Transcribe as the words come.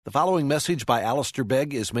The following message by Alistair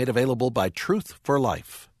Begg is made available by Truth for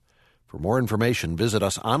Life. For more information, visit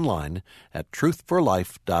us online at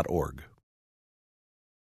truthforlife.org.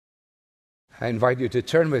 I invite you to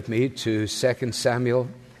turn with me to 2 Samuel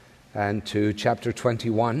and to chapter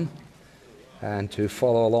 21 and to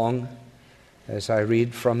follow along as I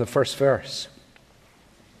read from the first verse.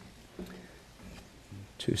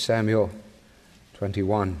 2 Samuel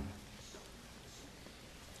 21.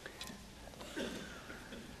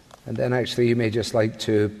 And then actually you may just like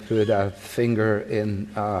to put a finger in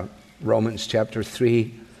Romans chapter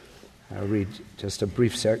 3. I'll read just a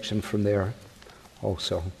brief section from there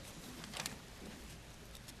also.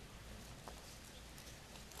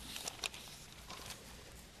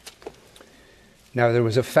 Now there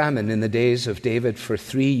was a famine in the days of David for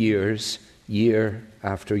 3 years, year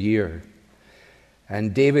after year.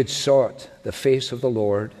 And David sought the face of the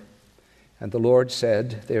Lord, and the Lord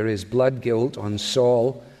said, "There is blood guilt on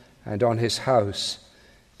Saul and on his house,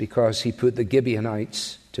 because he put the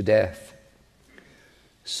Gibeonites to death."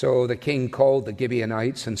 So the king called the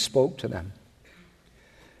Gibeonites and spoke to them.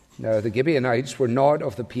 Now the Gibeonites were not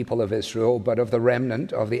of the people of Israel, but of the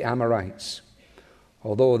remnant of the Amorites.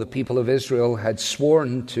 Although the people of Israel had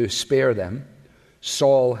sworn to spare them,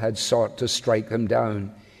 Saul had sought to strike them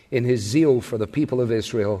down in his zeal for the people of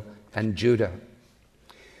Israel and Judah.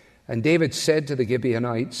 And David said to the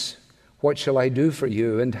Gibeonites, "What shall I do for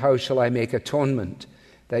you, and how shall I make atonement,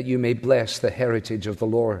 that you may bless the heritage of the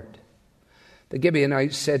Lord?" The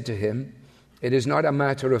Gibeonites said to him, "It is not a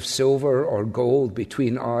matter of silver or gold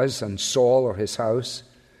between us and Saul or his house,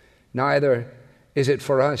 neither is it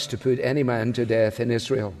for us to put any man to death in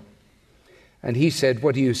Israel." And he said,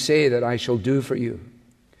 "What do you say that I shall do for you?"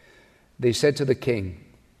 They said to the king,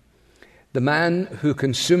 "The man who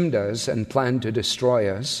consumed us and planned to destroy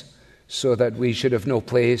us, so that we should have no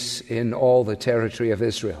place in all the territory of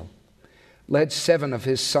Israel, let 7 of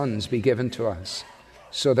his sons be given to us,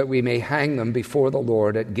 so that we may hang them before the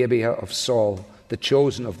Lord at Gibeah of Saul, the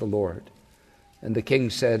chosen of the Lord." And the king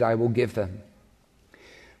said, "I will give them."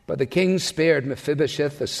 But the king spared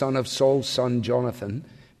Mephibosheth, the son of Saul's son Jonathan,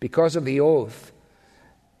 because of the oath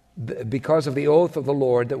of the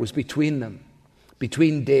Lord that was between them,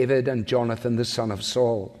 between David and Jonathan, the son of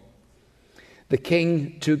Saul. The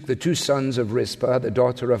king took the 2 sons of Rizpah, the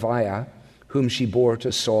daughter of Aiah, whom she bore to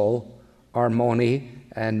Saul, Armoni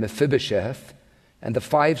and Mephibosheth, and the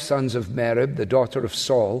 5 sons of Merib, the daughter of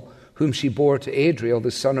Saul, whom she bore to Adriel,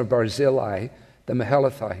 the son of Barzillai, the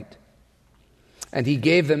Mahalathite. And he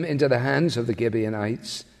gave them into the hands of the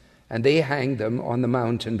Gibeonites, and they hanged them on the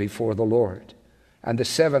mountain before the Lord. And the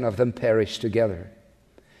 7 of them perished together.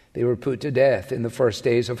 They were put to death in the first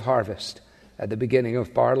days of harvest, at the beginning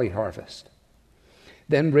of barley harvest.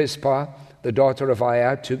 Then Rizpah, the daughter of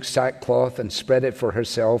Aiah, took sackcloth and spread it for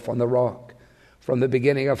herself on the rock, from the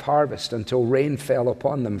beginning of harvest until rain fell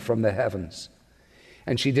upon them from the heavens.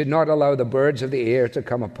 And she did not allow the birds of the air to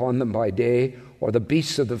come upon them by day, or the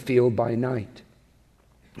beasts of the field by night.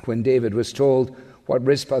 When David was told what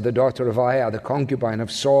Rizpah, the daughter of Aiah, the concubine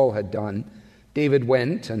of Saul, had done, David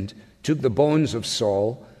went and took the bones of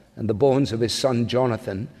Saul and the bones of his son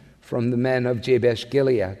Jonathan from the men of Jabesh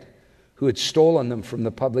Gilead, who had stolen them from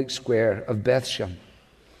the public square of Bethshan,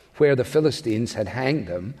 where the Philistines had hanged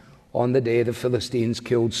them on the day the Philistines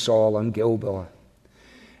killed Saul on Gilboa.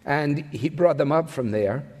 And he brought them up from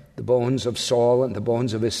there, the bones of Saul and the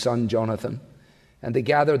bones of his son Jonathan, and they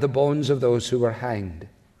gathered the bones of those who were hanged.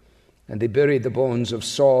 And they buried the bones of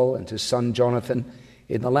Saul and his son Jonathan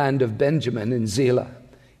in the land of Benjamin in Zelah,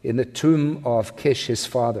 in the tomb of Kish his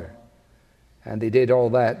father. And they did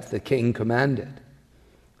all that the king commanded.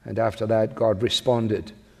 And after that, God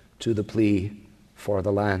responded to the plea for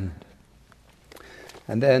the land.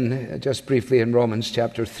 And then, just briefly in Romans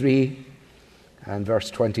chapter 3 and verse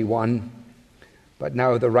 21, "But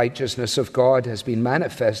now the righteousness of God has been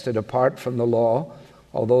manifested apart from the law,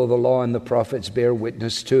 although the law and the prophets bear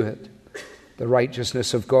witness to it. The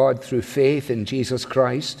righteousness of God through faith in Jesus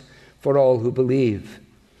Christ for all who believe.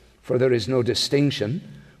 For there is no distinction,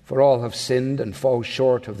 for all have sinned and fall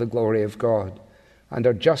short of the glory of God, and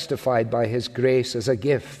are justified by his grace as a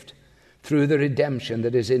gift through the redemption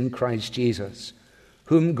that is in Christ Jesus,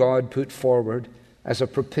 whom God put forward as a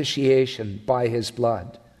propitiation by his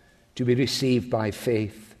blood, to be received by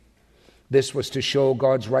faith. This was to show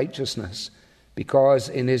God's righteousness, because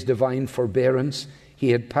in his divine forbearance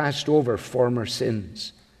he had passed over former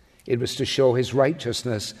sins. It was to show his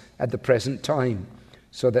righteousness at the present time,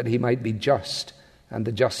 so that he might be just and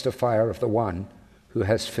the justifier of the one who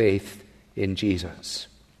has faith in Jesus.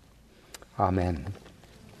 Amen.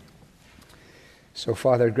 So,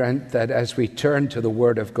 Father, grant that as we turn to the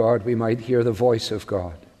Word of God, we might hear the voice of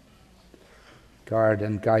God. Guard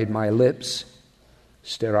and guide my lips,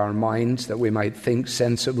 stir our minds that we might think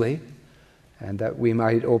sensibly, and that we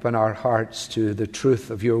might open our hearts to the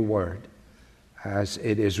truth of your Word as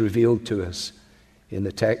it is revealed to us in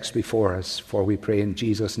the text before us. For we pray in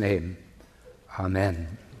Jesus' name.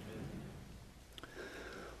 Amen.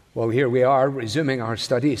 Well, here we are resuming our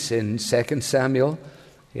studies in 2 Samuel.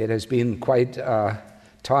 It has been quite a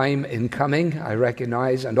time in coming, I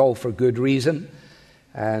recognize, and all for good reason.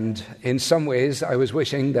 And in some ways, I was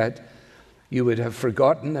wishing that you would have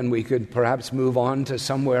forgotten and we could perhaps move on to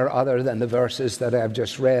somewhere other than the verses that I have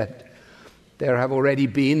just read. There have already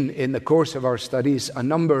been, in the course of our studies, a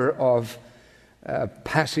number of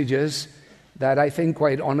passages that I think,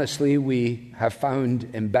 quite honestly, we have found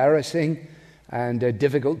embarrassing and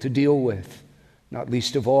difficult to deal with. Not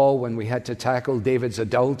least of all when we had to tackle David's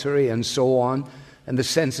adultery and so on, and the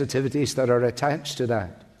sensitivities that are attached to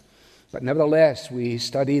that. But nevertheless, we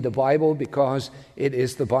study the Bible because it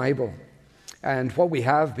is the Bible. And what we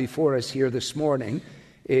have before us here this morning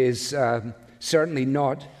is certainly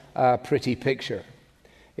not a pretty picture.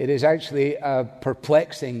 It is actually a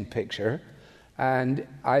perplexing picture, and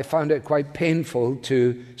I found it quite painful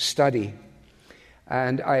to study.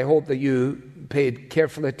 And I hope that you paid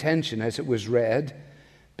careful attention as it was read,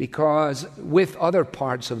 because with other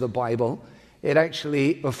parts of the Bible, it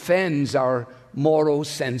actually offends our moral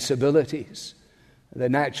sensibilities. The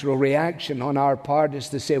natural reaction on our part is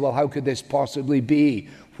to say, well, how could this possibly be?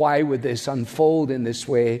 Why would this unfold in this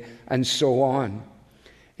way? And so on.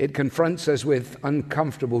 It confronts us with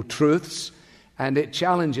uncomfortable truths, and it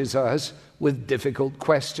challenges us with difficult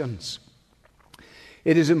questions.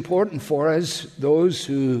 It is important for us, those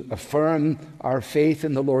who affirm our faith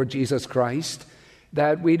in the Lord Jesus Christ,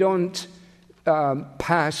 that we don't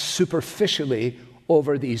pass superficially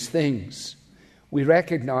over these things. We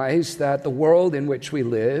recognize that the world in which we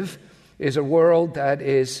live is a world that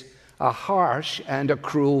is a harsh and a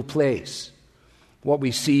cruel place. What we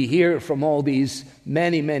see here from all these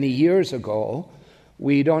many, many years ago,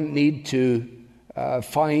 we don't need to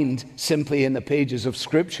find simply in the pages of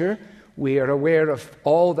Scripture. We are aware of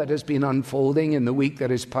all that has been unfolding in the week that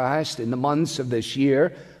has passed, in the months of this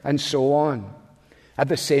year, and so on. At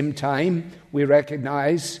the same time, we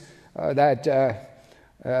recognize that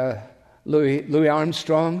Louis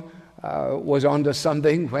Armstrong was onto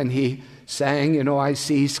something when he sang, I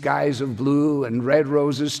see skies of blue and red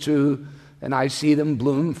roses too, and I see them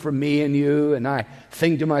bloom for me and you, and I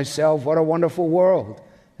think to myself, what a wonderful world.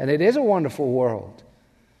 And it is a wonderful world.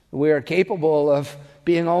 We are capable of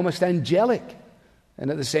being almost angelic, and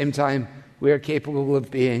at the same time, we are capable of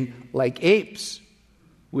being like apes.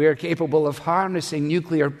 We are capable of harnessing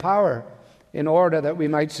nuclear power in order that we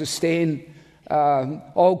might sustain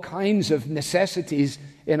all kinds of necessities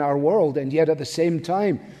in our world, and yet at the same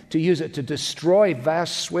time to use it to destroy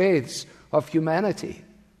vast swathes of humanity.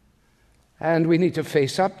 And we need to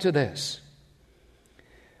face up to this.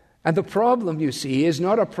 And the problem, you see, is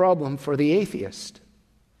not a problem for the atheist.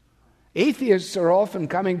 Atheists are often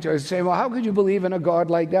coming to us and saying, well, how could you believe in a God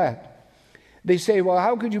like that? They say, well,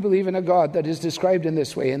 how could you believe in a God that is described in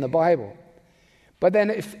this way in the Bible? But then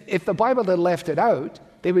if the Bible had left it out,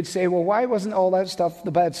 they would say, well, why wasn't all that stuff,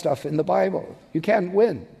 the bad stuff, in the Bible? You can't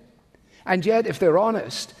win. And yet, if they're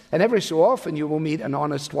honest, and every so often you will meet an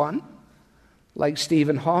honest one, like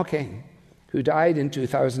Stephen Hawking, who died in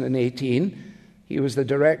 2018. He was the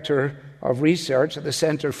director of research at the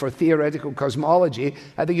Center for Theoretical Cosmology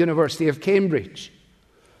at the University of Cambridge.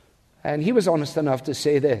 And he was honest enough to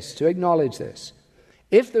say this, to acknowledge this.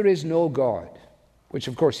 If there is no God, which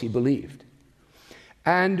of course he believed,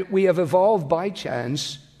 and we have evolved by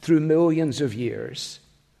chance through millions of years,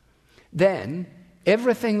 then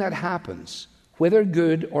everything that happens, whether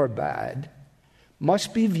good or bad,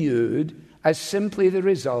 must be viewed as simply the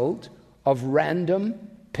result of random,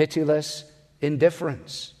 pitiless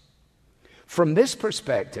indifference. From this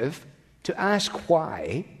perspective, to ask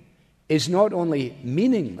why is not only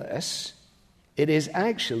meaningless, it is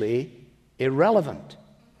actually irrelevant.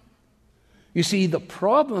 You see, the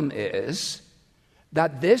problem is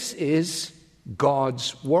that this is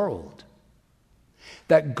God's world.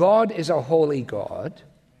 That God is a holy God.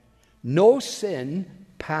 No sin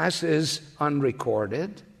passes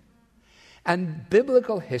unrecorded. And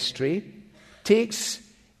biblical history takes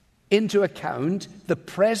into account the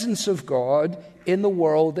presence of God in the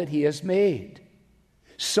world that he has made.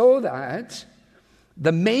 So that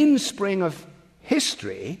the mainspring of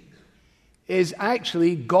history is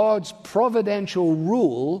actually God's providential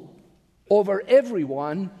rule over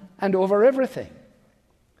everyone and over everything.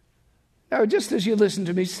 Now, just as you listen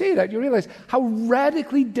to me say that, you realize how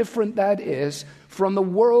radically different that is from the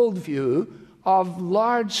worldview of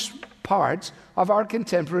large parts of our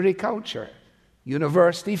contemporary culture.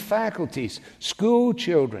 University faculties, school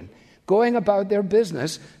children, going about their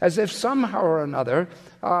business as if somehow or another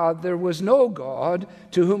there was no God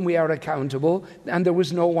to whom we are accountable and there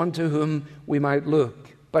was no one to whom we might look.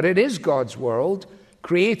 But it is God's world,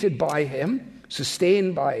 created by Him,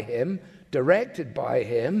 sustained by Him, directed by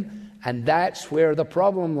Him, and that's where the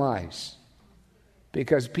problem lies.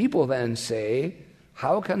 Because people then say,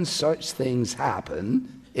 how can such things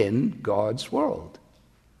happen in God's world?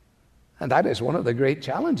 And that is one of the great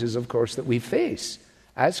challenges, of course, that we face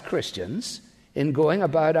as Christians in going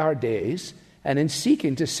about our days and in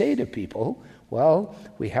seeking to say to people, well,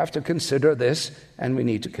 we have to consider this and we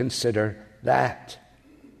need to consider that.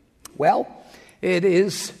 Well, it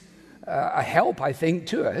is a help, I think,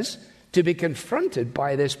 to us to be confronted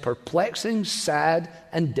by this perplexing, sad,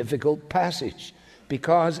 and difficult passage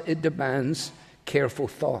because it demands careful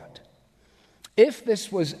thought. If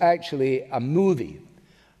this was actually a movie,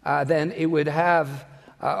 then it would have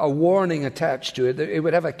a warning attached to it. It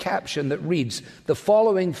would have a caption that reads, "The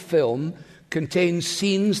following film contains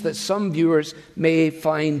scenes that some viewers may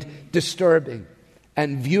find disturbing,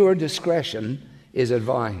 and viewer discretion is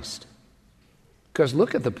advised." Because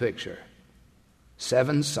look at the picture.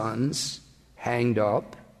 7 sons hanged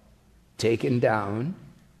up, taken down.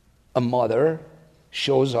 A mother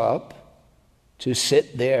shows up to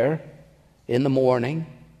sit there in the morning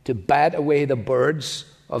to bat away the birds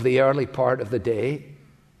of the early part of the day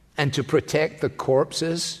and to protect the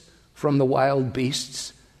corpses from the wild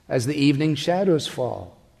beasts as the evening shadows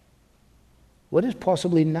fall. What is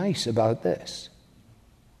possibly nice about this?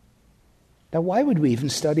 Now, why would we even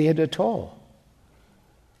study it at all?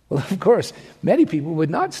 Well, of course, many people would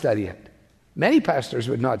not study it. Many pastors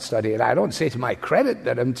would not study it. I don't say to my credit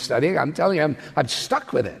that I'm studying. I'm telling you, I'm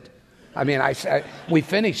stuck with it. I mean, we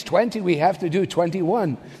finished 20, we have to do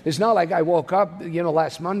 21. It's not like I woke up,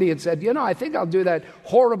 last Monday and said, I think I'll do that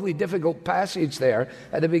horribly difficult passage there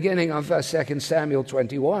at the beginning of 2 Samuel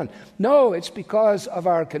 21. No, it's because of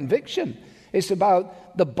our conviction. It's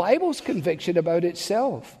about the Bible's conviction about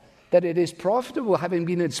itself, that it is profitable, having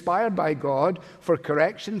been inspired by God for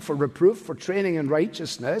correction, for reproof, for training in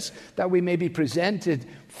righteousness, that we may be presented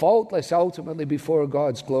faultless ultimately before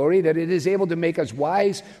God's glory, that it is able to make us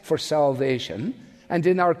wise for salvation. And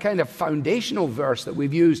in our kind of foundational verse that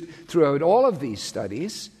we've used throughout all of these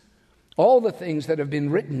studies, all the things that have been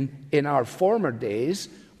written in our former days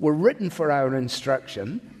were written for our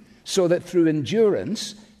instruction, so that through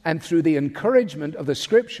endurance and through the encouragement of the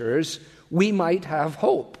Scriptures, we might have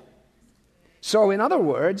hope. So, in other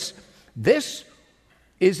words, this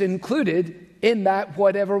is included in that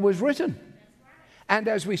whatever was written. And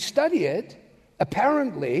as we study it,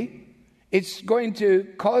 apparently, it's going to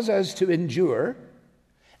cause us to endure.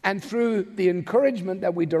 And through the encouragement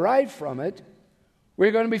that we derive from it,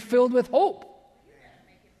 we're going to be filled with hope.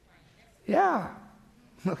 Yeah.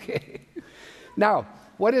 Okay. Now,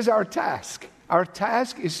 what is our task? Our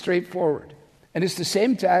task is straightforward. And it's the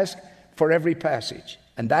same task for every passage.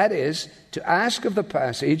 And that is to ask of the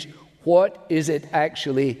passage, what is it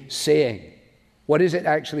actually saying? What is it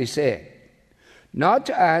actually saying? Not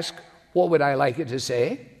to ask, what would I like it to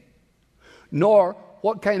say? Nor,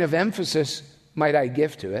 what kind of emphasis might I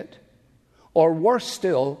give to it? Or worse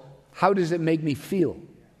still, how does it make me feel?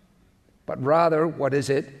 But rather, what is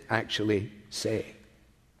it actually saying?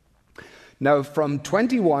 Now, from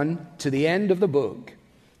 21 to the end of the book,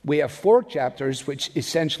 we have 4 chapters which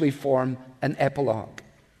essentially form an epilogue.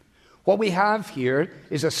 What we have here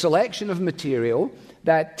is a selection of material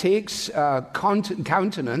that takes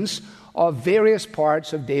countenance of various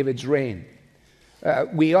parts of David's reign.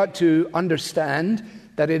 We ought to understand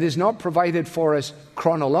that it is not provided for us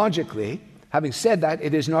chronologically. Having said that,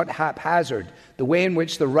 it is not haphazard. The way in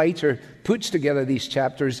which the writer puts together these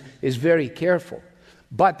chapters is very careful.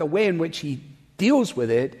 But the way in which he deals with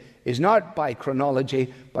it is not by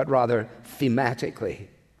chronology, but rather thematically.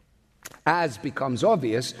 As becomes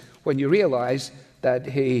obvious when you realize that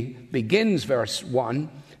he begins verse 1,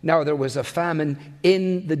 now there was a famine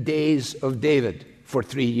in the days of David for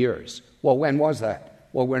 3 years. Well, when was that?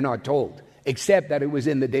 Well, we're not told, except that it was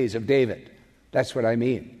in the days of David. That's what I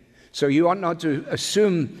mean. So you ought not to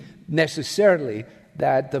assume necessarily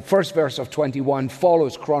that the first verse of 21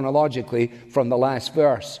 follows chronologically from the last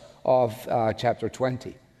verse of chapter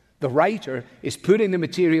 20. The writer is putting the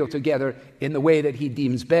material together in the way that he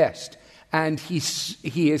deems best. And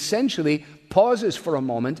he essentially pauses for a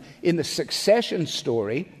moment in the succession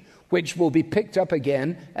story, which will be picked up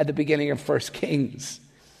again at the beginning of 1 Kings.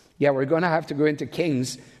 Yeah, we're going to have to go into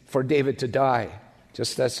Kings for David to die.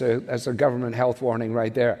 Just that's a government health warning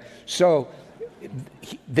right there. So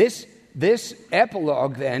this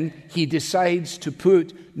epilogue then, he decides to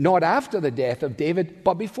put not after the death of David,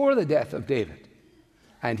 but before the death of David.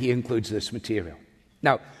 And he includes this material.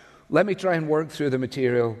 Now, let me try and work through the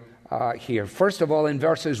material here. First of all, in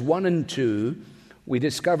verses 1 and 2, we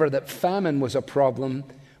discover that famine was a problem,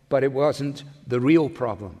 but it wasn't the real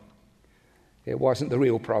problem. It wasn't the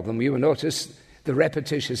real problem. You will notice the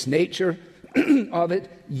repetitious nature of it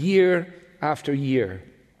year after year.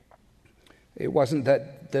 It wasn't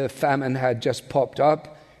that the famine had just popped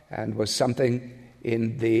up and was something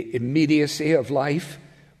in the immediacy of life,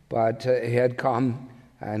 but it had come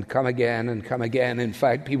and come again and come again. In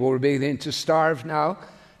fact, people were beginning to starve now,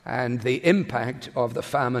 and the impact of the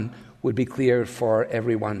famine would be clear for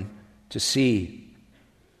everyone to see.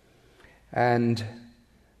 And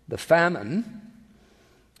the famine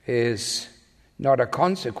is not a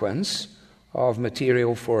consequence of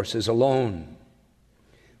material forces alone.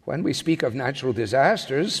 When we speak of natural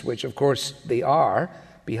disasters, which of course they are,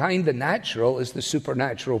 behind the natural is the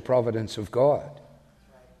supernatural providence of God.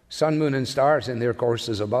 Sun, moon, and stars in their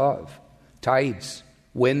courses above, tides,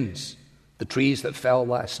 winds, the trees that fell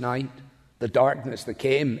last night, the darkness that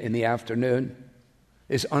came in the afternoon,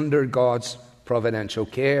 is under God's providential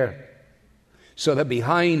care. So that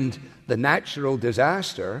behind the natural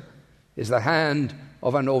disaster is the hand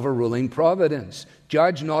of an overruling providence.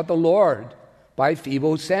 Judge not the Lord by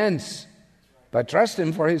feeble sense, but trust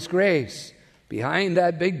him for his grace. Behind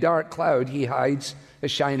that big dark cloud, he hides a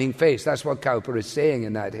shining face. That's what Cowper is saying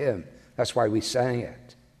in that hymn. That's why we sang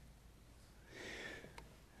it.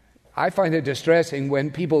 I find it distressing when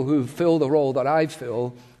people who fill the role that I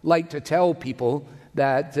fill like to tell people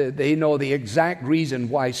that they know the exact reason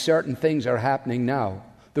why certain things are happening now.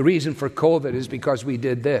 The reason for COVID is because we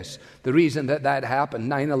did this. The reason that happened,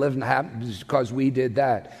 9/11 happened, is because we did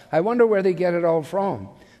that. I wonder where they get it all from.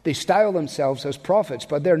 They style themselves as prophets,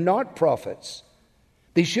 but they're not prophets.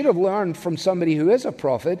 They should have learned from somebody who is a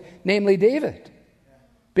prophet, namely David.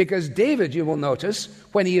 Because David, you will notice,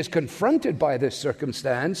 when he is confronted by this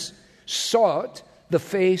circumstance, sought the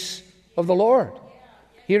face of the Lord.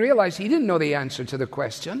 He realized he didn't know the answer to the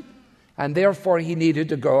question, and therefore he needed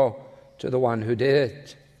to go to the one who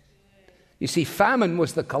did. You see, famine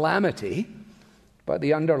was the calamity, but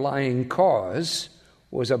the underlying cause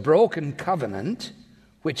was a broken covenant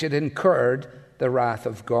which had incurred the wrath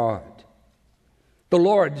of God. The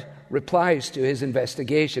Lord replies to his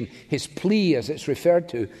investigation, his plea as it's referred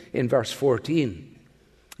to in verse 14.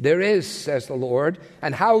 There is, says the Lord,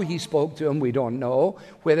 and how he spoke to him we don't know,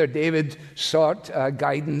 whether David sought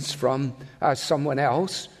guidance from someone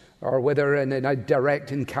else or whether in a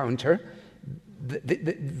direct encounter.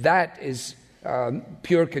 That is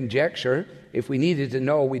pure conjecture. If we needed to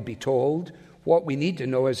know, we'd be told. What we need to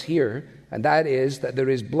know is here, and that is that there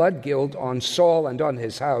is blood guilt on Saul and on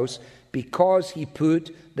his house because he put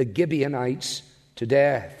the Gibeonites to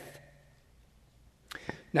death.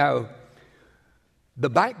 Now, the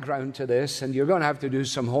background to this, and you're going to have to do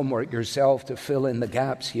some homework yourself to fill in the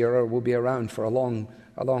gaps here, or we'll be around for a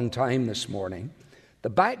long time this morning. The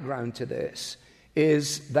background to this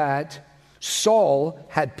is that Saul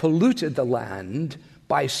had polluted the land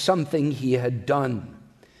by something he had done.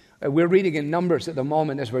 We're reading in Numbers at the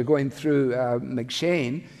moment as we're going through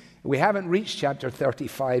McShane. We haven't reached chapter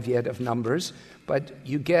 35 yet of Numbers, but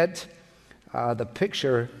you get the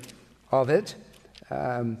picture of it,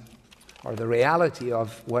 or the reality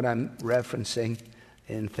of what I'm referencing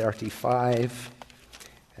in 35.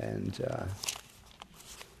 And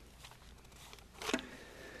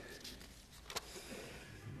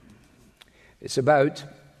it's about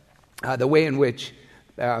the way in which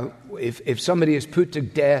if somebody is put to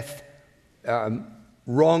death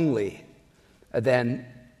wrongly, then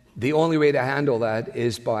the only way to handle that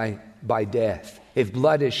is by death. If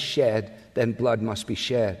blood is shed, then blood must be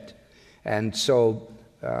shed. And so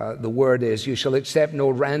the word is, you shall accept no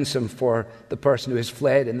ransom for the person who has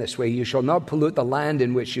fled in this way. You shall not pollute the land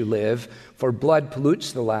in which you live, for blood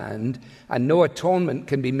pollutes the land, and no atonement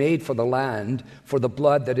can be made for the land for the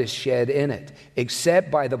blood that is shed in it,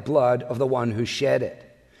 except by the blood of the one who shed it.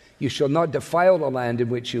 You shall not defile the land in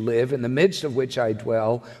which you live, in the midst of which I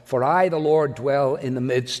dwell, for I, the Lord, dwell in the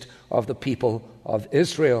midst of the people of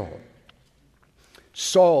Israel.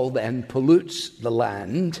 Saul then pollutes the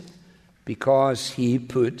land because he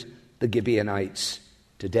put the Gibeonites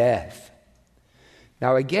to death.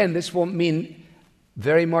 Now again, this won't mean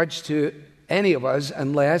very much to any of us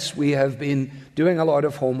unless we have been doing a lot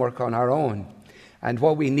of homework on our own. And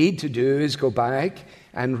what we need to do is go back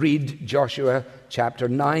and read Joshua chapter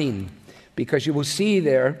 9, because you will see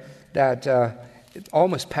there that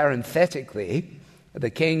almost parenthetically, the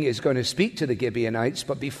king is going to speak to the Gibeonites,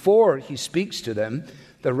 but before he speaks to them,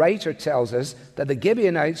 the writer tells us that the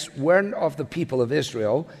Gibeonites weren't of the people of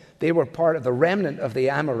Israel. They were part of the remnant of the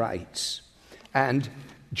Amorites. And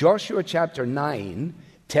Joshua chapter 9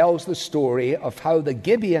 tells the story of how the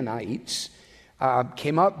Gibeonites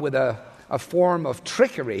came up with a form of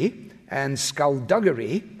trickery and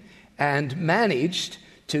skullduggery and managed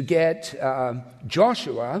to get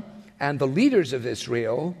Joshua and the leaders of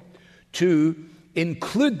Israel to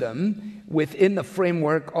include them within the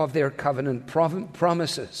framework of their covenant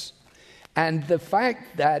promises. And the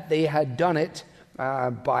fact that they had done it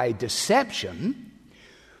by deception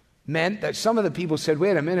meant that some of the people said,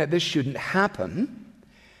 wait a minute, this shouldn't happen.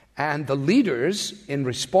 And the leaders, in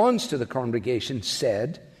response to the congregation,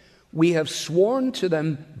 said, we have sworn to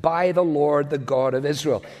them by the Lord, the God of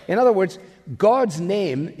Israel. In other words, God's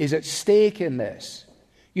name is at stake in this.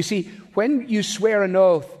 You see, when you swear an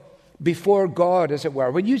oath before God, as it were,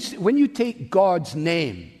 when you take God's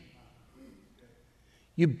name,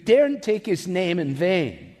 you daren't take his name in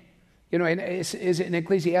vain. You know, in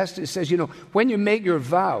Ecclesiastes it says, when you make your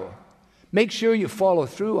vow, make sure you follow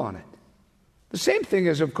through on it. The same thing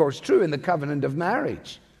is, of course, true in the covenant of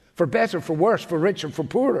marriage. For better, for worse, for richer, for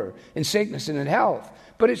poorer, in sickness and in health.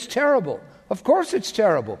 But it's terrible. Of course it's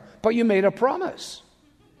terrible. But you made a promise.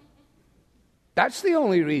 That's the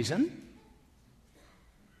only reason.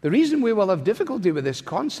 The reason we will have difficulty with this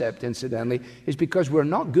concept, incidentally, is because we're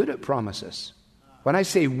not good at promises. When I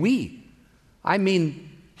say we, I mean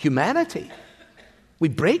humanity. We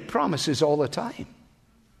break promises all the time.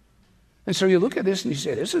 And so you look at this and you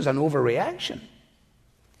say, this is an overreaction.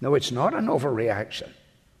 No, it's not an overreaction.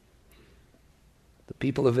 The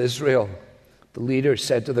people of Israel, the leaders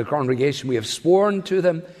said to the congregation, we have sworn to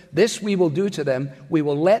them, this we will do to them, we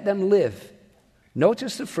will let them live.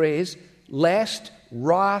 Notice the phrase, lest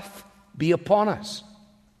wrath be upon us.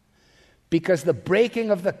 Because the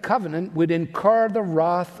breaking of the covenant would incur the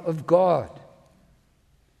wrath of God.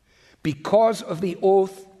 Because of the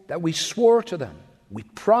oath that we swore to them, we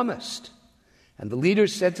promised. And the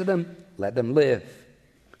leaders said to them, let them live.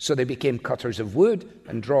 So they became cutters of wood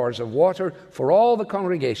and drawers of water for all the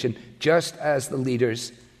congregation, just as the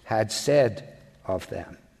leaders had said of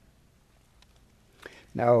them.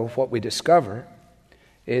 Now, what we discover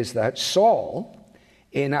is that Saul,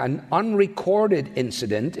 in an unrecorded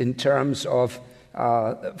incident in terms of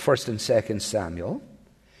 1st and 2nd Samuel,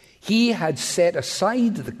 he had set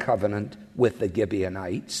aside the covenant with the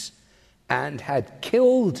Gibeonites and had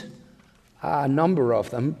killed a number of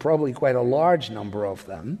them, probably quite a large number of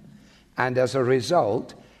them, and as a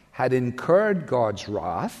result had incurred God's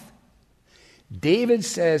wrath. David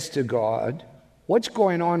says to God, what's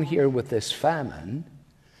going on here with this famine?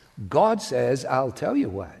 God says, I'll tell you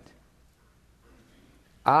what.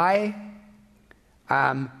 I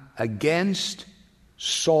am against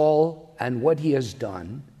Saul and what he has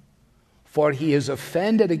done, for he has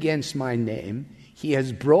offended against my name. He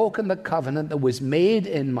has broken the covenant that was made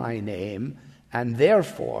in my name, and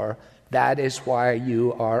therefore that is why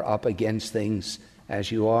you are up against things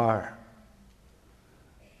as you are.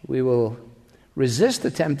 We will resist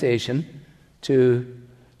the temptation to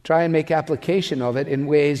try and make application of it in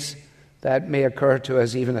ways that may occur to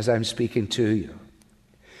us even as I'm speaking to you.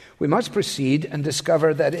 We must proceed and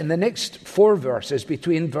discover that in the next 4 verses,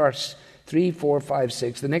 between verse 3, 4, 5,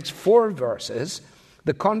 6, the next 4 verses,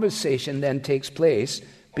 the conversation then takes place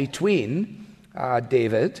between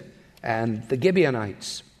David and the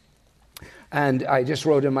Gibeonites. And I just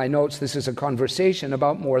wrote in my notes, this is a conversation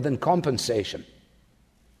about more than compensation.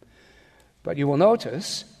 But you will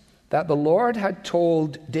notice that the Lord had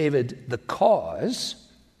told David the cause,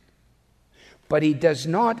 but he does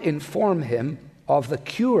not inform him of the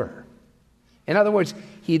cure. In other words,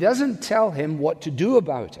 he doesn't tell him what to do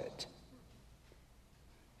about it.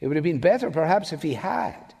 It would have been better perhaps if he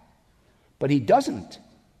had, but he doesn't.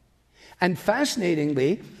 And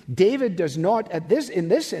fascinatingly, David does not, in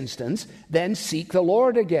this instance, then seek the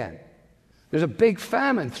Lord again. There's a big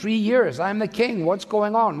famine, 3 years. I'm the king. What's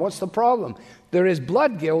going on? What's the problem? There is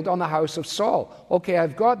blood guilt on the house of Saul. Okay,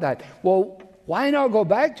 I've got that. Well, why not go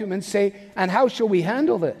back to him and say, and how shall we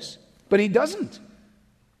handle this? But he doesn't.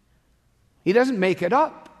 He doesn't make it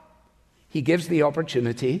up. He gives the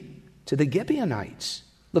opportunity to the Gibeonites.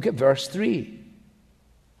 Look at verse 3.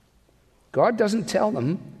 God doesn't tell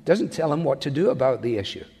him what to do about the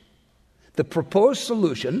issue. The proposed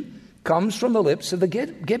solution comes from the lips of the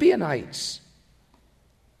Gibeonites.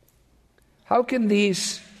 How can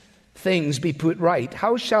these things be put right?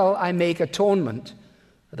 How shall I make atonement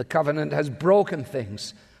The covenant has broken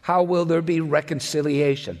things. How will there be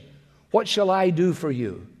reconciliation? What shall I do for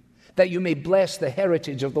you, that you may bless the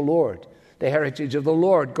heritage of the Lord? The heritage of the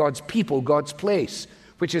Lord, God's people, God's place,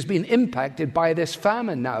 which has been impacted by this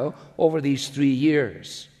famine now over these 3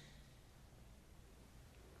 years.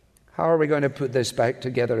 How are we going to put this back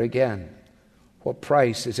together again? What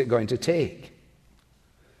price is it going to take?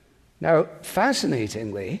 Now,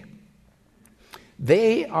 fascinatingly,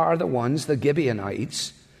 they are the ones, the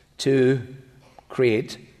Gibeonites, to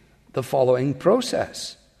create the following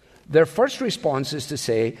process. Their first response is to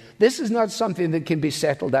say, this is not something that can be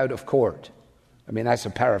settled out of court. I mean, that's a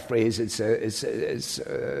paraphrase. It's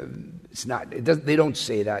not. They don't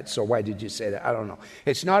say that, so why did you say that? I don't know.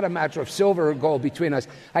 It's not a matter of silver or gold between us.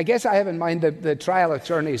 I guess I have in mind the trial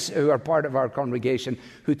attorneys who are part of our congregation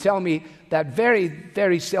who tell me that very,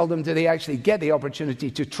 very seldom do they actually get the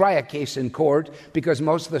opportunity to try a case in court because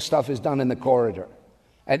most of the stuff is done in the corridor.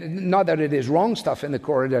 And not that it is wrong stuff in the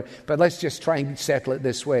corridor, but let's just try and settle it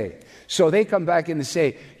this way. So they come back and they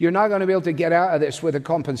say, you're not going to be able to get out of this with a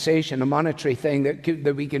compensation, a monetary thing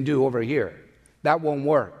that we can do over here. That won't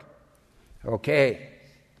work. Okay.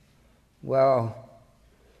 Well,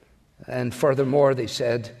 and furthermore, they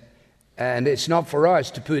said, and it's not for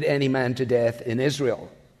us to put any man to death in Israel.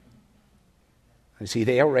 You see,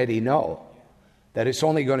 they already know that it's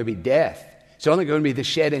only going to be death. It's only going to be the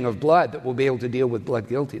shedding of blood that will be able to deal with blood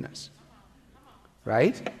guiltiness.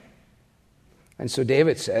 Right? And so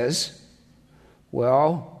David says,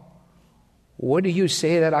 well, what do you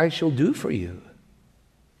say that I shall do for you?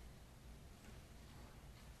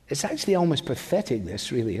 It's actually almost pathetic,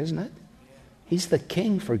 this really, isn't it? He's the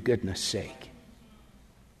king, for goodness sake.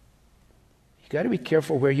 You've got to be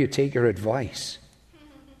careful where you take your advice.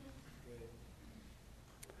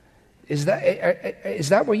 Is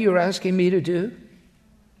that what you're asking me to do?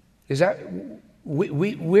 Is that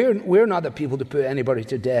we're not the people to put anybody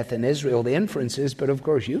to death in Israel? The inference is, but of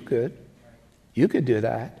course you could. You could do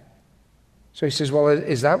that. So he says, well,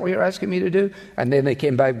 is that what you're asking me to do? And then they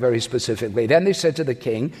came back very specifically. Then they said to the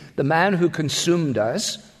king, the man who consumed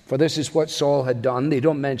us, for this is what Saul had done, they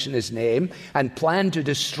don't mention his name, and planned to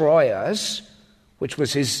destroy us, which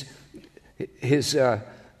was his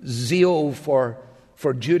zeal for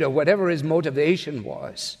Judah, whatever his motivation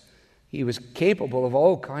was. He was capable of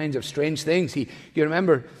all kinds of strange things. You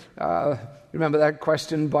remember that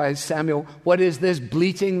question by Samuel, what is this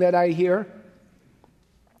bleating that I hear?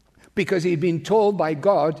 Because he'd been told by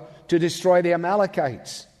God to destroy the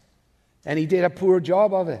Amalekites. And he did a poor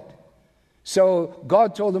job of it. So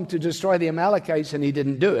God told him to destroy the Amalekites and he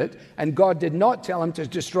didn't do it. And God did not tell him to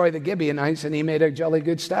destroy the Gibeonites and he made a jolly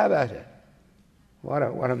good stab at it. What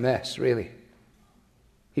a mess, really.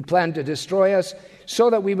 He planned to destroy us so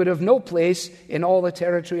that we would have no place in all the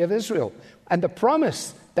territory of Israel. And the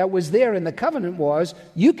promise that was there in the covenant was,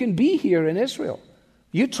 you can be here in Israel.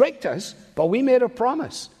 You tricked us, but we made a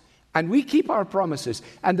promise. And we keep our promises.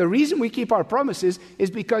 And the reason we keep our promises is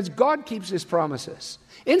because God keeps his promises.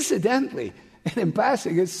 Incidentally, and in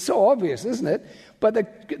passing, it's so obvious, isn't it? But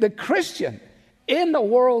the Christian in the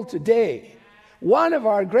world today, one of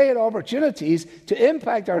our great opportunities to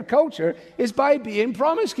impact our culture is by being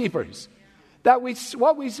promise keepers. That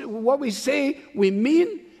what we say, we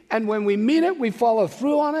mean, and when we mean it, we follow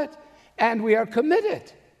through on it, and we are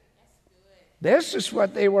committed. This is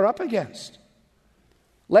what they were up against.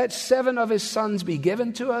 Let 7 of his sons be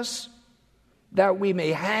given to us, that we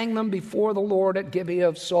may hang them before the Lord at Gibeah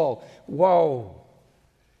of Saul. Whoa.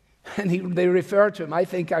 And they refer to him, I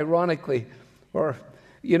think ironically, or,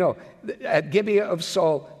 at Gibeah of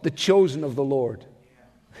Saul, the chosen of the Lord.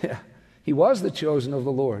 Yeah, he was the chosen of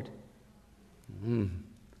the Lord.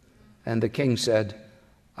 And the king said,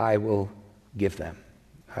 I will give them.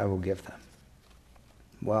 I will give them.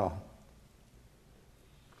 Wow.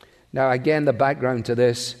 Now, again, the background to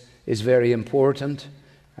this is very important.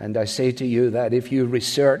 And I say to you that if you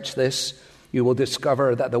research this, you will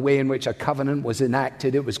discover that the way in which a covenant was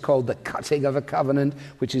enacted, it was called the cutting of a covenant,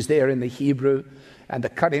 which is there in the Hebrew. And the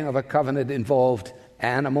cutting of a covenant involved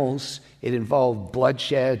animals. It involved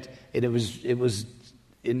bloodshed. It was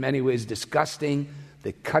in many ways disgusting.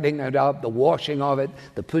 The cutting it up, the washing of it,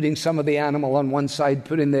 the putting some of the animal on one side,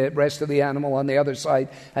 putting the rest of the animal on the other side.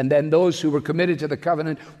 And then those who were committed to the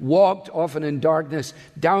covenant walked often in darkness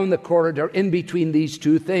down the corridor in between these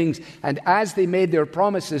two things. And as they made their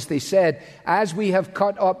promises, they said, as we have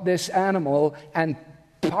cut up this animal and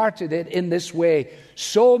parted it in this way,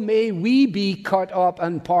 so may we be cut up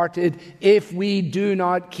and parted if we do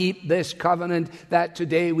not keep this covenant that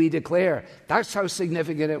today we declare. That's how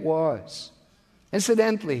significant it was.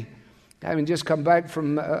 Incidentally, Having just come back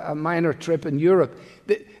from a minor trip in Europe,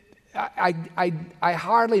 I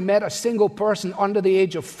hardly met a single person under the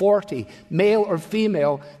age of 40, male or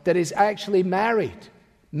female, that is actually married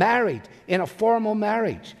in a formal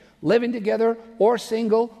marriage, living together or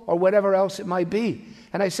single or whatever else it might be.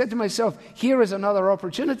 And I said to myself, here is another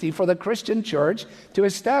opportunity for the Christian church to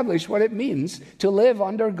establish what it means to live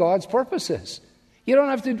under God's purposes. We don't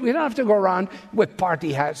have to go around with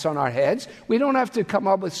party hats on our heads. We don't have to come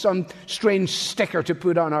up with some strange sticker to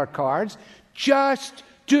put on our cards. Just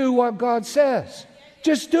do what God says.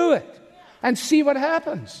 Just do it and see what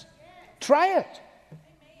happens. Try it.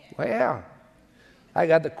 Well, I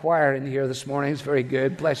got the choir in here this morning. It's very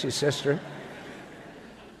good. Bless you, sister.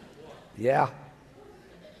 Yeah.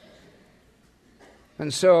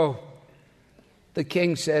 And so the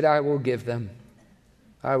king said, I will give them.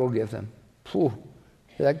 I will give them. Phew.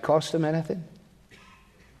 Did that cost him anything?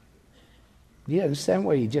 Do you understand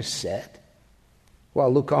what he just said?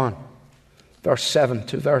 Well, look on. Verse 7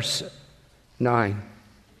 to verse 9.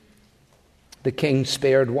 The king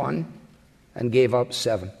spared one and gave up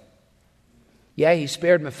 7. Yeah, he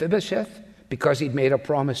spared Mephibosheth because he'd made a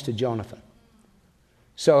promise to Jonathan.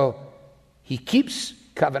 So he keeps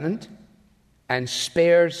covenant and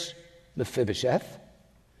spares Mephibosheth.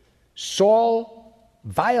 Saul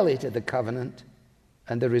violated the covenant,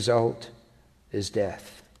 and the result is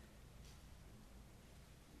death.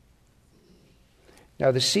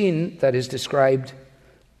 Now, the scene that is described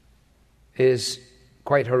is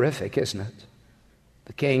quite horrific, isn't it?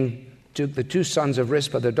 The king took the 2 sons of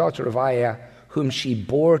Rizpah, the daughter of Aiah, whom she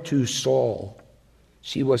bore to Saul.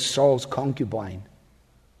 She was Saul's concubine.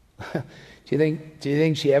 Do you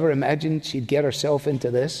think she ever imagined she'd get herself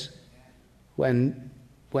into this? When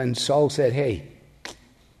Saul said, hey,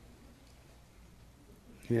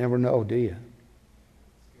 you never know, do you?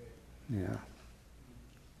 Yeah.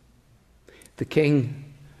 The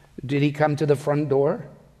king, did he come to the front door?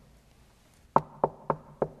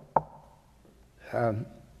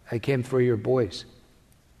 I came for your boys.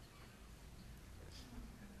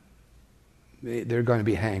 They're going to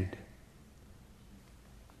be hanged.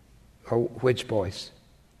 Oh, which boys?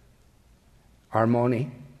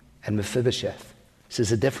 Armoni and Mephibosheth. This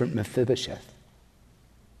is a different Mephibosheth.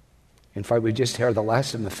 In fact, we just heard the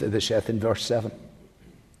last of Mephibosheth in verse 7.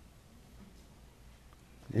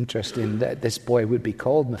 Interesting that this boy would be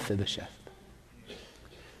called Mephibosheth.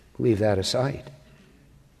 Leave that aside.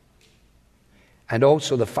 And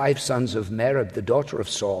also the 5 sons of Merib, the daughter of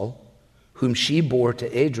Saul, whom she bore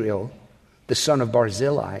to Adriel, the son of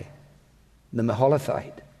Barzillai, the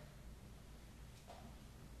Maholathite.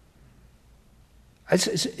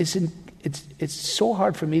 It's so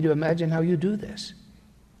hard for me to imagine how you do this.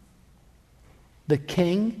 The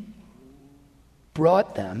king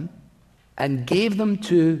brought them and gave them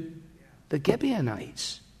to the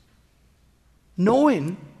Gibeonites,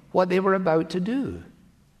 knowing what they were about to do.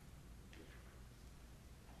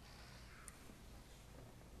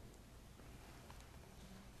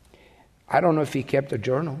 I don't know if he kept a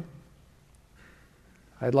journal.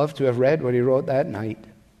 I'd love to have read what he wrote that night.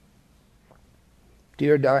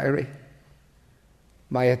 Dear diary,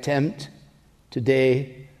 my attempt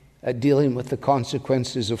today at dealing with the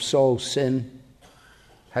consequences of Saul's sin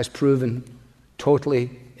has proven totally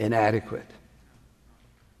inadequate.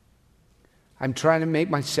 I'm trying to make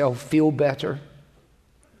myself feel better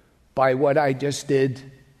by what I just did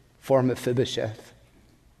for Mephibosheth.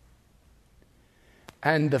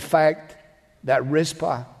 And the fact that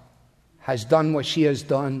Rizpah has done what she has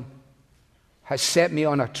done has set me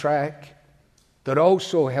on a track that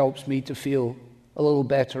also helps me to feel a little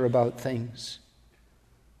better about things.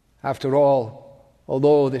 After all,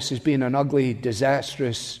 although this has been an ugly,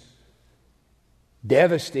 disastrous,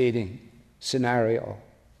 devastating scenario,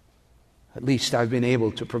 at least I've been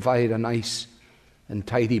able to provide a nice and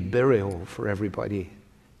tidy burial for everybody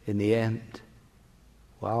in the end.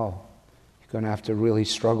 Wow, you're going to have to really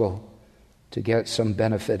struggle to get some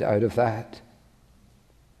benefit out of that.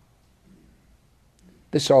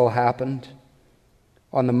 This all happened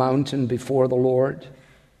on the mountain before the Lord.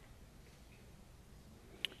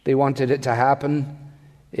 They wanted it to happen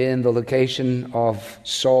in the location of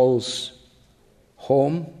Saul's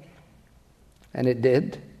home, and it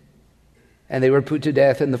did. And they were put to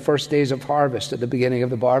death in the first days of harvest, at the beginning of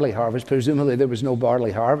the barley harvest. Presumably there was no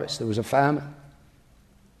barley harvest, there was a famine.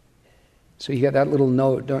 So you get that little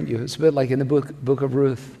note, don't you? It's a bit like in the book of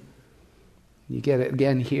Ruth. You get it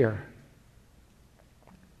again here.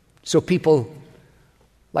 So people,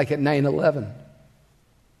 like at 9/11,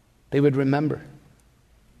 they would remember.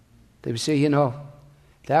 They would say, you know,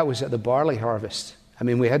 that was at the barley harvest, I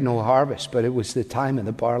mean, we had no harvest, but it was the time of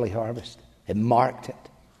the barley harvest. It marked it.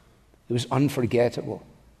 It was unforgettable.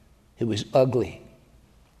 It was ugly.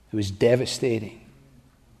 It was devastating.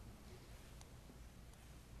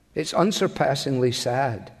 It's unsurpassingly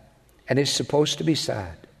sad, and it's supposed to be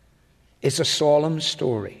sad. It's a solemn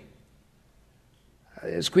story.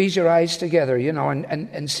 Squeeze your eyes together,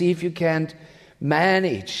 and see if you can't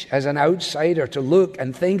manage as an outsider to look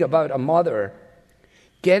and think about a mother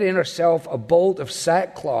getting herself a bolt of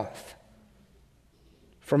sackcloth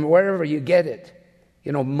from wherever you get it,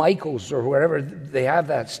 Michael's or wherever they have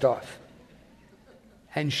that stuff,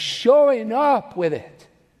 and showing up with it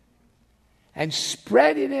and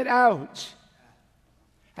spreading it out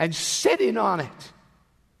and sitting on it,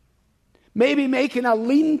 maybe making a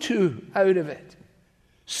lean-to out of it,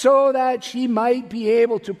 so that she might be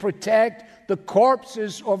able to protect the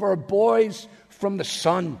corpses of her boys from the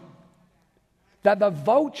sun, that the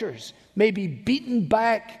vultures may be beaten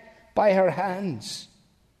back by her hands,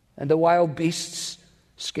 and the wild beasts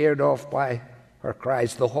scared off by her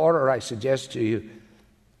cries. The horror, I suggest to you,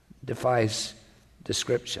 defies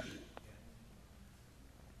description.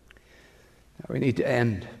 Now we need to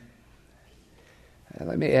end.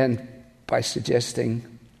 Let me end by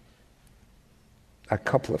suggesting a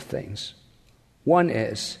couple of things. One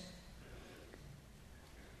is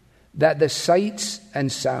that the sights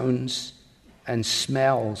and sounds and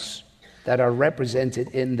smells that are represented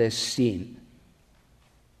in this scene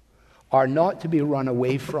are not to be run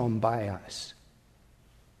away from by us.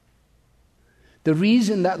 The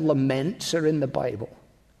reason that laments are in the Bible,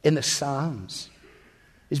 in the Psalms,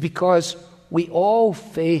 is because we all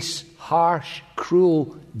face harsh,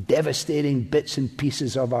 cruel, devastating bits and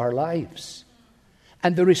pieces of our lives.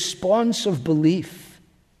 And the response of belief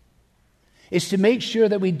is to make sure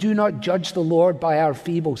that we do not judge the Lord by our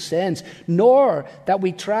feeble sense, nor that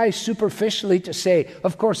we try superficially to say,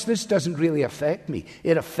 of course, this doesn't really affect me.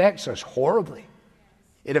 It affects us horribly.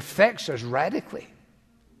 It affects us radically.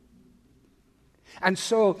 And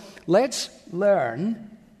so let's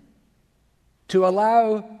learn to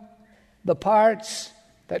allow the parts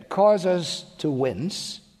that cause us to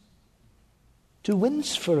wince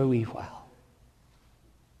for a wee while.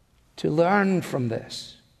 To learn from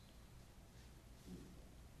this.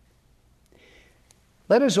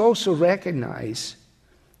 Let us also recognize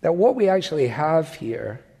that what we actually have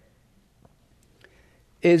here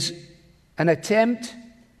is an attempt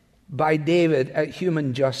by David at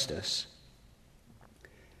human justice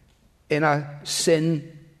in a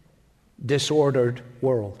sin-disordered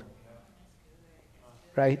world.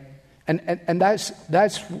 Right? And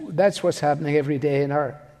that's what's happening every day in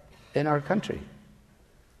our country.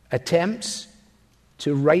 Attempts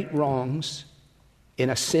to right wrongs in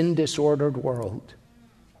a sin-disordered world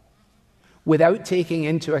without taking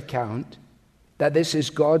into account that this is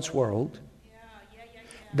God's world,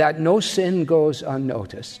 that no sin goes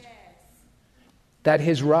unnoticed, that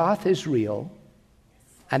his wrath is real,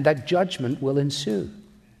 and that judgment will ensue.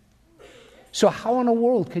 So how in the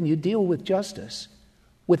world can you deal with justice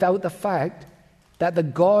without the fact that the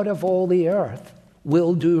God of all the earth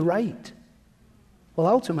will do right? Well,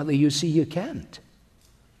 ultimately, you see, you can't.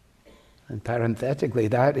 And parenthetically,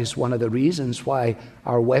 that is one of the reasons why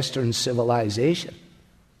our Western civilization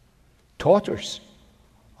totters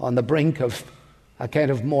on the brink of a kind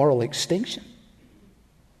of moral extinction.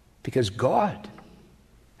 Because God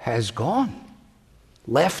has gone,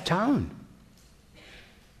 left town.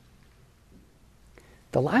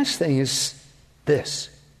 The last thing is this,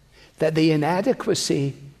 that the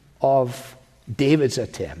inadequacy of David's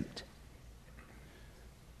attempt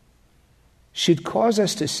should cause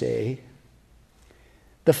us to say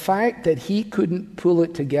the fact that he couldn't pull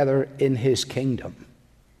it together in his kingdom,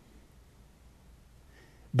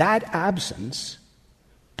 that absence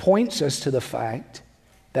points us to the fact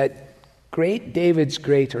that great David's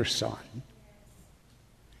greater son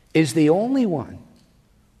is the only one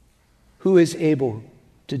who is able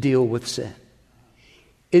to deal with sin,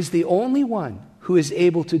 is the only one who is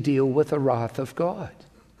able to deal with the wrath of God.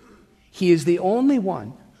 He is the only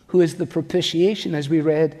one who is the propitiation, as we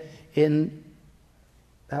read in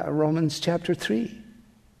Romans chapter 3.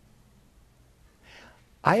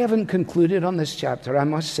 I haven't concluded on this chapter, I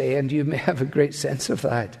must say, and you may have a great sense of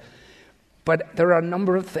that. But there are a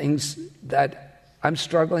number of things that I'm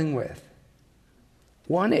struggling with.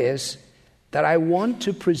 One is that I want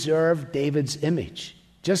to preserve David's image,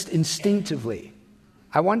 just instinctively.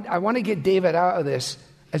 I want to get David out of this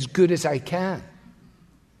as good as I can.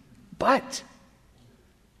 But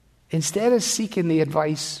instead of seeking the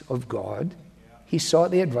advice of God, he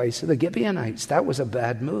sought the advice of the Gibeonites. That was a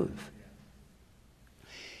bad move.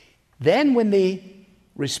 Then when they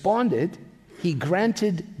responded, he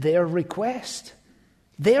granted their request.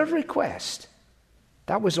 Their request.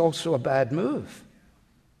 That was also a bad move.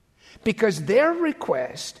 Because their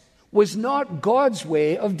request was not God's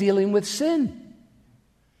way of dealing with sin.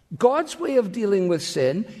 God's way of dealing with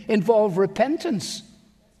sin involved repentance.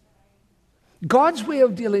 God's way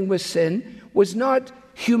of dealing with sin was not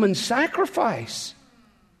human sacrifice.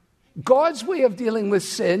 God's way of dealing with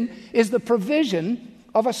sin is the provision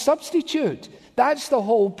of a substitute. That's the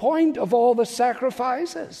whole point of all the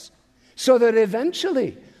sacrifices. So that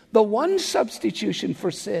eventually the one substitution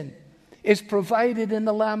for sin is provided in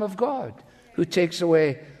the Lamb of God who takes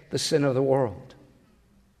away the sin of the world.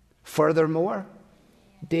 Furthermore,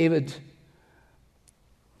 David,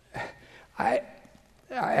 I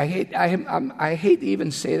hate to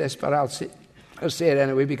even say this, but I'll say it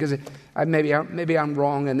anyway because maybe I'm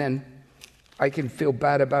wrong, and then I can feel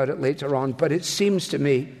bad about it later on. But it seems to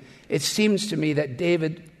me that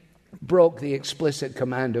David broke the explicit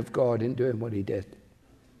command of God in doing what he did.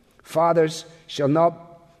 Fathers shall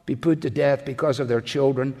not be put to death because of their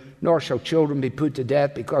children, nor shall children be put to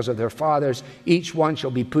death because of their fathers. Each one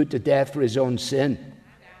shall be put to death for his own sin.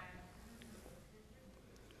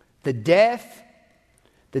 The death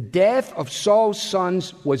of Saul's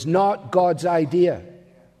sons was not God's idea.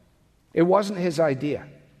 It wasn't his idea.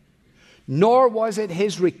 Nor was it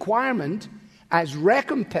his requirement as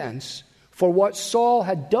recompense for what Saul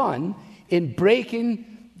had done in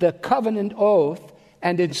breaking the covenant oath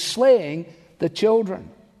and in slaying the children,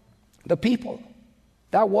 the people.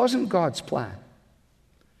 That wasn't God's plan.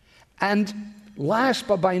 And last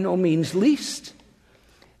but by no means least,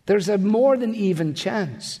 there's a more than even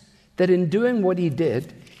chance that in doing what he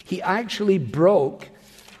did, he actually broke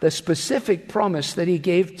the specific promise that he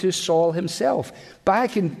gave to Saul himself.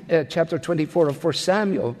 Back in chapter 24 of 1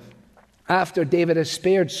 Samuel, after David has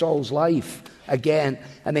spared Saul's life again,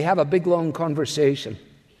 and they have a big long conversation,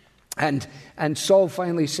 and Saul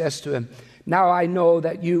finally says to him, "Now I know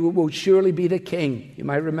that you will surely be the king." You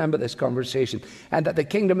might remember this conversation. "And that the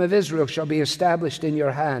kingdom of Israel shall be established in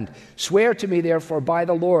your hand. Swear to me, therefore, by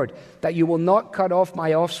the Lord, that you will not cut off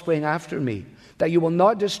my offspring after me, that you will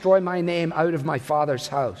not destroy my name out of my father's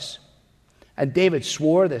house." And David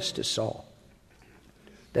swore this to Saul.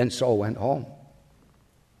 Then Saul went home.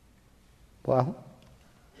 Well,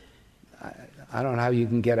 I don't know how you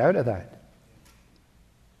can get out of that.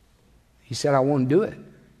 He said, "I won't do it."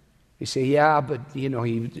 You say, "Yeah, but he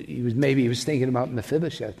was thinking about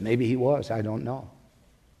Mephibosheth." Maybe he was, I don't know.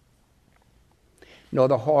 No,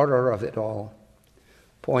 the horror of it all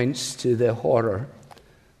points to the horror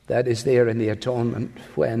that is there in the atonement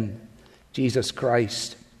when Jesus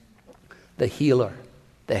Christ, the healer,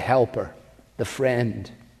 the helper, the friend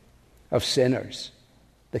of sinners,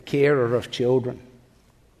 the carer of children,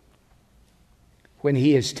 when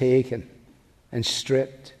he is taken and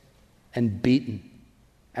stripped and beaten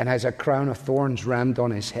and has a crown of thorns rammed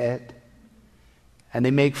on his head, and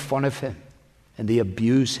they make fun of him and they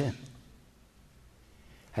abuse him,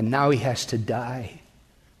 and now he has to die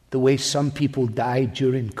the way some people died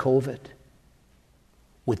during COVID,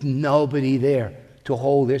 with nobody there to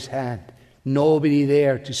hold his hand, nobody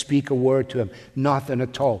there to speak a word to him, nothing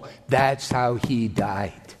at all. That's how he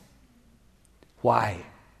died. Why?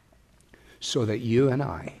 So that you and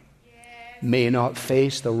I may not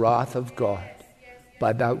face the wrath of God,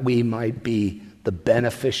 but that we might be the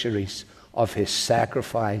beneficiaries of his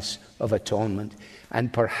sacrifice of atonement.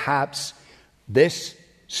 And perhaps this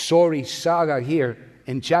sorry saga here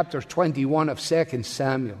in chapter 21 of 2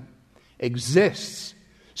 Samuel exists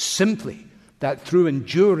simply that through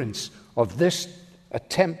endurance of this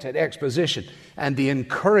attempt at exposition and the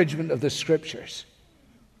encouragement of the Scriptures,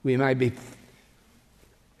 we might be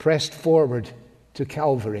pressed forward to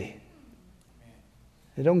Calvary.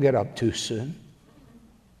 They don't get up too soon.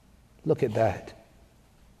 Look at that.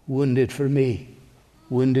 Wounded for me.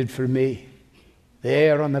 Wounded for me.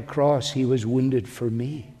 There on the cross he was wounded for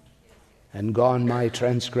me. And gone my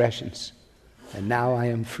transgressions. And now I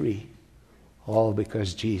am free. All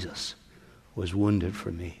because Jesus was wounded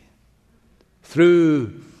for me.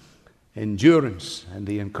 Through endurance and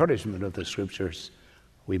the encouragement of the Scriptures,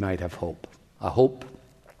 we might have hope. A hope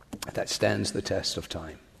that stands the test of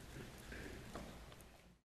time.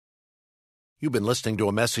 You've been listening to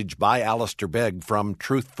a message by Alistair Begg from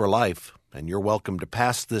Truth for Life, and you're welcome to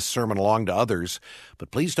pass this sermon along to others,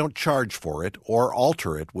 but please don't charge for it or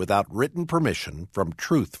alter it without written permission from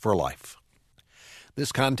Truth for Life.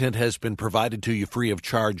 This content has been provided to you free of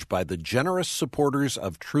charge by the generous supporters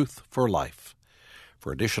of Truth for Life.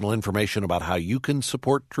 For additional information about how you can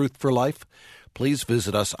support Truth for Life, please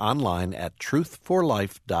visit us online at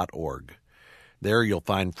truthforlife.org. There you'll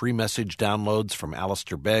find free message downloads from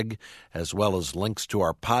Alistair Begg, as well as links to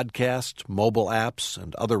our podcast, mobile apps,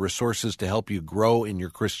 and other resources to help you grow in your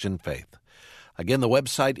Christian faith. Again, the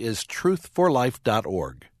website is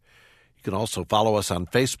truthforlife.org. You can also follow us on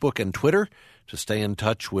Facebook and Twitter to stay in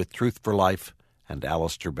touch with Truth for Life and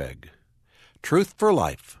Alistair Begg. Truth for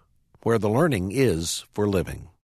Life, where the learning is for living.